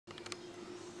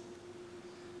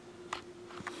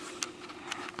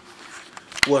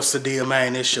What's the deal,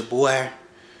 man? It's your boy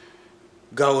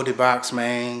Goldie Box,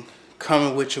 man,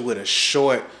 coming with you with a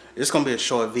short. It's gonna be a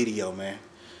short video, man.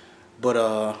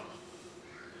 But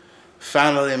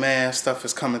finally, man, stuff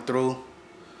is coming through.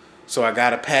 So I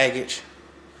got a package.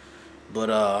 But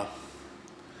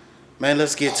man,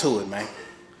 let's get to it, man.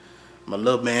 My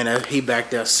little man, he back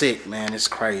there sick, man. It's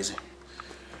crazy.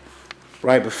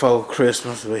 Right before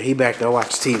Christmas, but he back there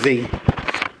watch TV.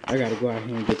 I gotta go out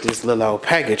here and get this little old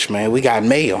package, man. We got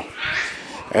mail,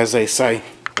 as they say.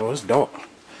 Oh, it's dark.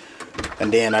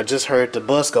 And then I just heard the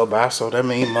bus go by, so that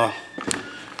mean my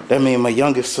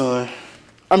youngest son,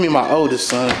 my oldest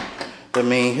son, that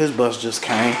mean his bus just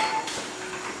came.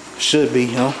 Should be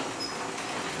him.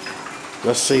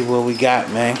 Let's see what we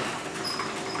got, man.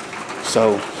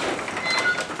 So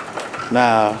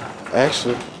now,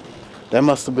 actually, that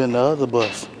must have been the other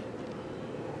bus.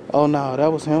 Oh no, that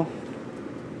was him.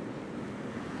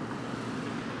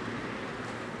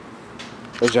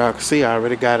 As y'all can see, I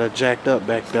already got her jacked up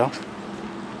back there.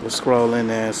 Let's scroll in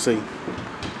there and see.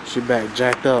 She back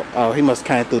jacked up. Oh, he must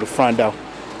came through the front door.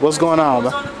 What's going on,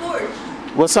 man? What's on the porch?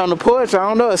 What's on the porch? I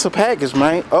don't know. It's a package,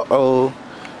 man. Uh-oh.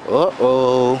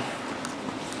 Uh-oh.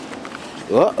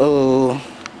 Uh-oh.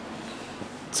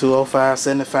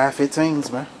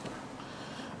 205-75-15s, man.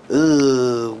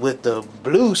 Ooh, with the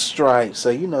blue stripes.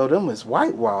 So, you know, them is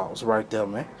white walls right there,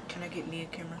 man. Can I get me a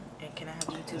camera? And can I have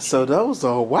YouTube? So, those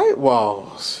are white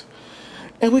walls.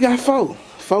 And we got four of them.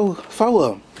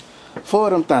 Four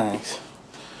of them things.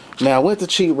 Now, I went the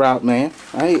cheap route, man.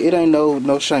 It ain't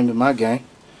no shame in my game.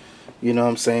 You know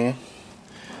what I'm saying?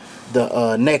 The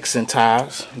Nexon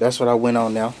tires. That's what I went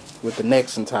on now. With the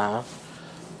Nexon tire.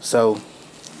 So,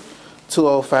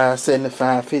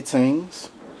 205-75-15s.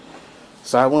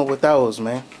 So I went with those,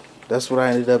 man. That's what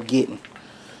I ended up getting.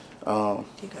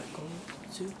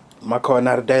 My car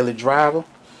not a daily driver,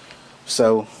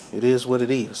 so it is what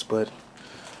it is. But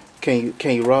can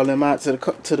you roll them out to the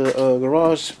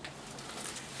garage,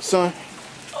 son?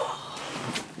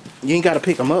 You ain't got to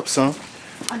pick them up, son.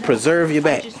 Preserve your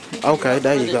back. Okay,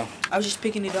 there you go. I was just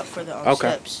picking it up for the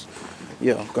steps.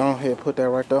 Yeah, go ahead, put that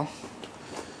right there.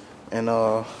 And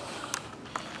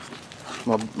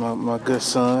my good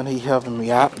son, he helping me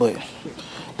out, but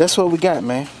that's what we got,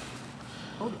 man.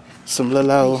 Some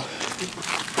little old,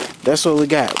 that's what we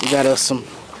got. We got us some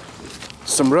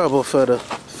rubber for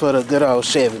the good old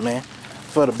Chevy, man,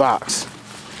 for the box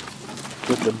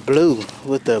with the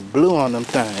blue on them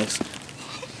things.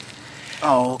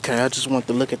 Oh, okay. I just want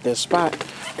to look at that spot,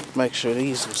 make sure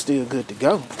these are still good to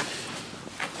go.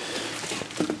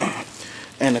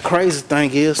 And the crazy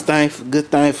thing is, good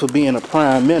thing for being a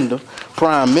prime member,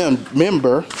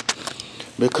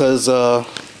 because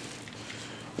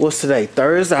what's today?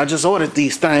 Thursday. I just ordered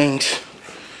these things.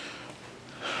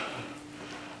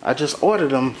 I just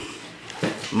ordered them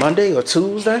Monday or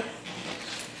Tuesday.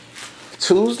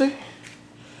 Tuesday?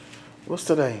 What's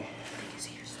today?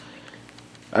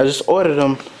 I just ordered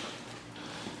them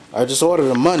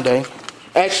Monday.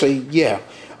 Actually, yeah,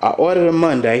 I ordered them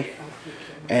Monday.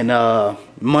 And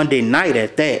Monday night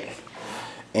at that.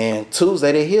 And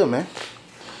Tuesday they here, man.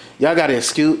 Y'all gotta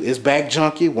excuse, it's back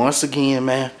junky once again,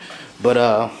 man. But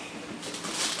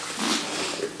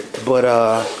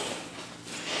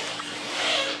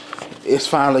it's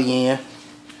finally in.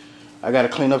 I gotta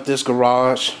clean up this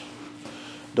garage.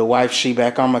 The wife, she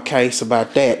back on my case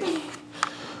about that.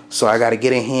 So I gotta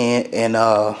get in here and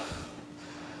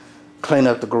clean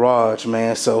up the garage,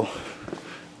 man. So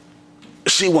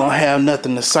she won't have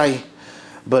nothing to say.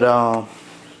 But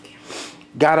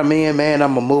got them in, man.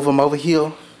 I'm gonna move them over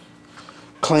here,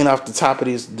 clean off the top of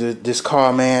this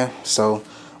car, man. So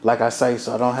like I say,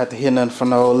 so I don't have to hear nothing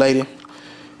from the old lady.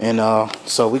 And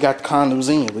so we got the condoms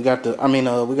in. We got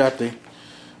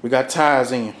we got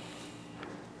tires in.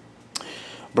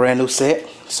 Brand new set.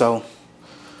 So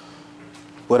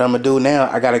what I'm gonna do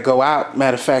now, I gotta go out,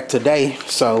 matter of fact, today.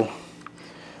 So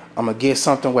I'm gonna get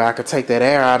something where I could take that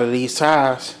air out of these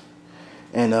tires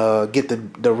and get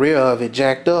the rear of it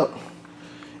jacked up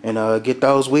and get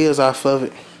those wheels off of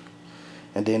it,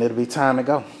 and then it'll be time to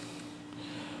go.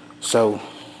 So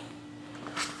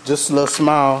just a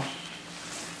little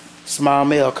small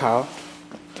mail call.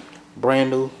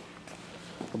 Brand new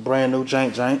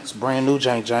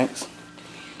janks.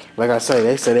 Like I say,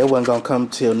 they said they wasn't gonna come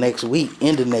till next week,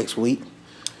 end of next week.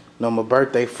 No, my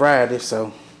birthday Friday,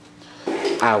 so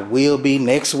I will be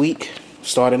next week,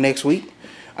 starting next week,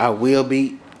 I will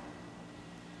be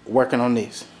working on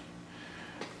this.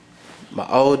 My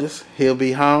oldest, he'll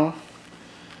be home.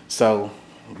 So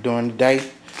during the day,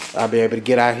 I'll be able to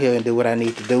get out here and do what I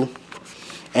need to do.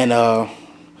 And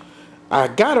I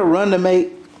got a run to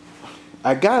make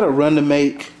I got a run to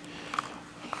make.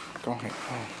 Go ahead.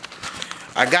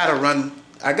 I got a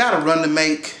run to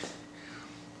make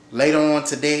later on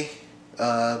today.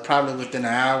 Probably within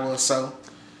an hour or so.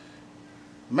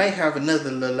 May have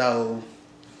another little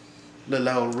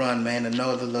old run, man.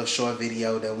 Another little short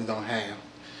video that we gonna have.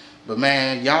 But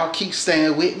man, y'all keep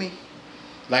staying with me.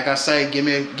 Like I say, give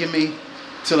me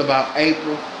till about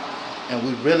April, and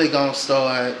we really gonna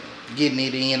start getting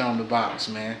it in on the box,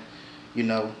 man. You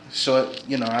know,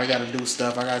 I gotta do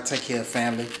stuff. I gotta take care of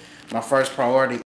family. My first priority